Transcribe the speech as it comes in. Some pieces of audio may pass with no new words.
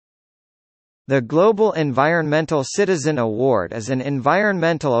The Global Environmental Citizen Award is an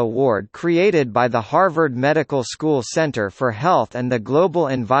environmental award created by the Harvard Medical School Center for Health and the Global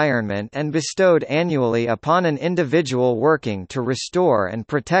Environment and bestowed annually upon an individual working to restore and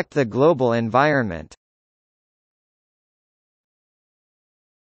protect the global environment.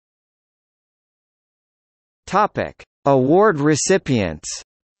 Topic: Award recipients.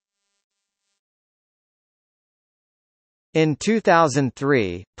 In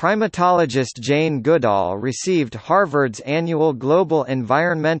 2003, primatologist Jane Goodall received Harvard's annual Global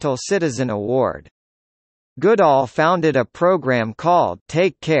Environmental Citizen Award. Goodall founded a program called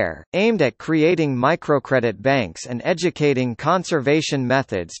Take Care, aimed at creating microcredit banks and educating conservation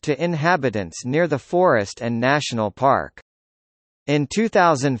methods to inhabitants near the forest and national park. In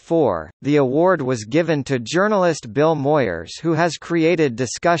 2004, the award was given to journalist Bill Moyers, who has created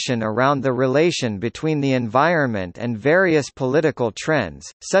discussion around the relation between the environment and various political trends,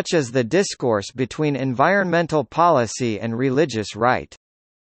 such as the discourse between environmental policy and religious right.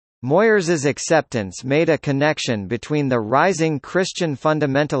 Moyers's acceptance made a connection between the rising Christian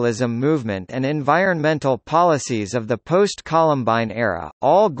fundamentalism movement and environmental policies of the post-Columbine era.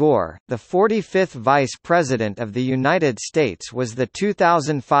 Al Gore, the 45th Vice President of the United States, was the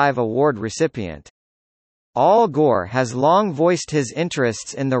 2005 award recipient. Al Gore has long voiced his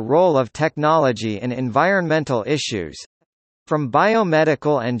interests in the role of technology in environmental issues, from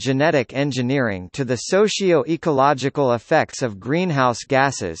biomedical and genetic engineering to the socio-ecological effects of greenhouse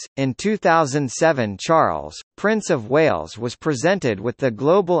gases. In 2007, Charles, Prince of Wales, was presented with the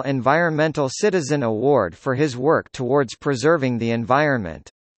Global Environmental Citizen Award for his work towards preserving the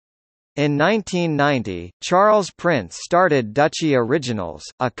environment. In 1990, Charles Prince started Duchy Originals,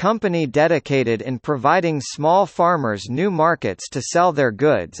 a company dedicated in providing small farmers new markets to sell their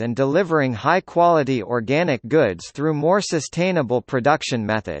goods and delivering high-quality organic goods through more sustainable production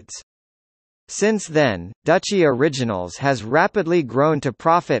methods. Since then, Duchy Originals has rapidly grown to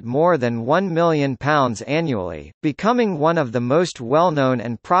profit more than £1 million annually, becoming one of the most well-known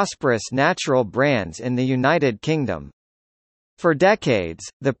and prosperous natural brands in the United Kingdom. For decades,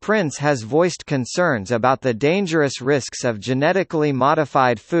 the Prince has voiced concerns about the dangerous risks of genetically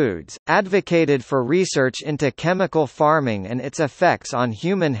modified foods, advocated for research into chemical farming and its effects on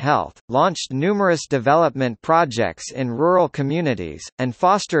human health, launched numerous development projects in rural communities, and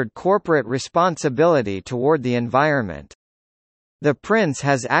fostered corporate responsibility toward the environment. The Prince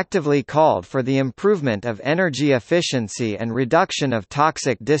has actively called for the improvement of energy efficiency and reduction of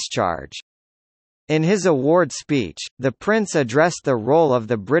toxic discharge. In his award speech, the Prince addressed the role of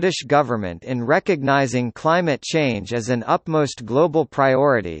the British government in recognising climate change as an utmost global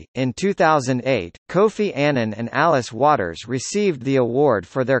priority. In 2008, Kofi Annan and Alice Waters received the award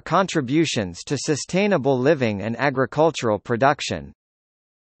for their contributions to sustainable living and agricultural production.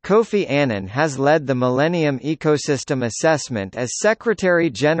 Kofi Annan has led the Millennium Ecosystem Assessment as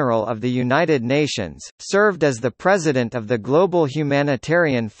Secretary-General of the United Nations, served as the President of the Global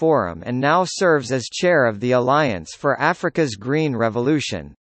Humanitarian Forum and now serves as Chair of the Alliance for Africa's Green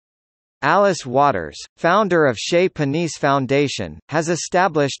Revolution. Alice Waters, founder of Chez Panisse Foundation, has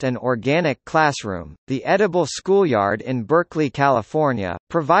established an organic classroom, the Edible Schoolyard in Berkeley, California,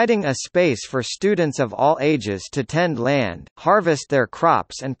 providing a space for students of all ages to tend land, harvest their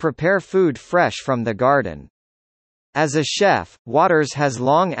crops and prepare food fresh from the garden. As a chef, Waters has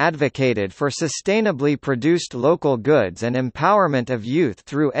long advocated for sustainably produced local goods and empowerment of youth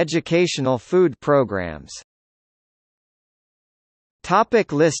through educational food programs.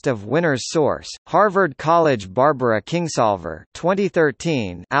 Topic: List of winners. Source: Harvard College. Barbara Kingsolver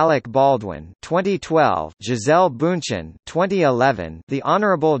 2013, Alec Baldwin 2012, Giselle Bündchen 2011, The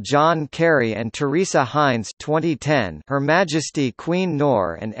Honorable John Kerry and Teresa Heinz 2010, Her Majesty Queen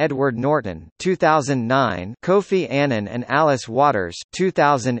Noor and Edward Norton 2009, Kofi Annan and Alice Waters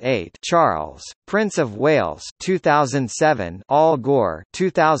 2008, Charles, Prince of Wales 2007, Al Gore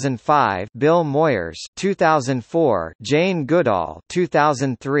 2005, Bill Moyers 2004, Jane Goodall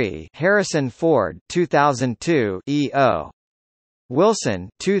 2003, Harrison Ford 2002, E.O. Wilson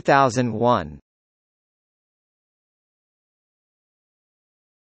 2001.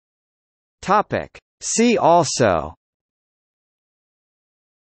 Topic: See also: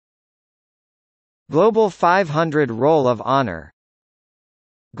 Global 500 Roll of Honor,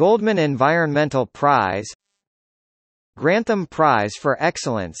 Goldman Environmental Prize, Grantham Prize for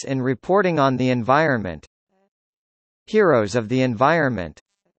Excellence in Reporting on the Environment, Heroes of the Environment,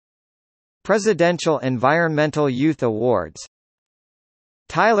 Presidential Environmental Youth Awards,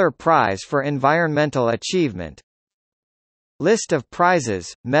 Tyler Prize for Environmental Achievement. List of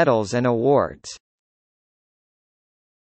prizes, medals and awards.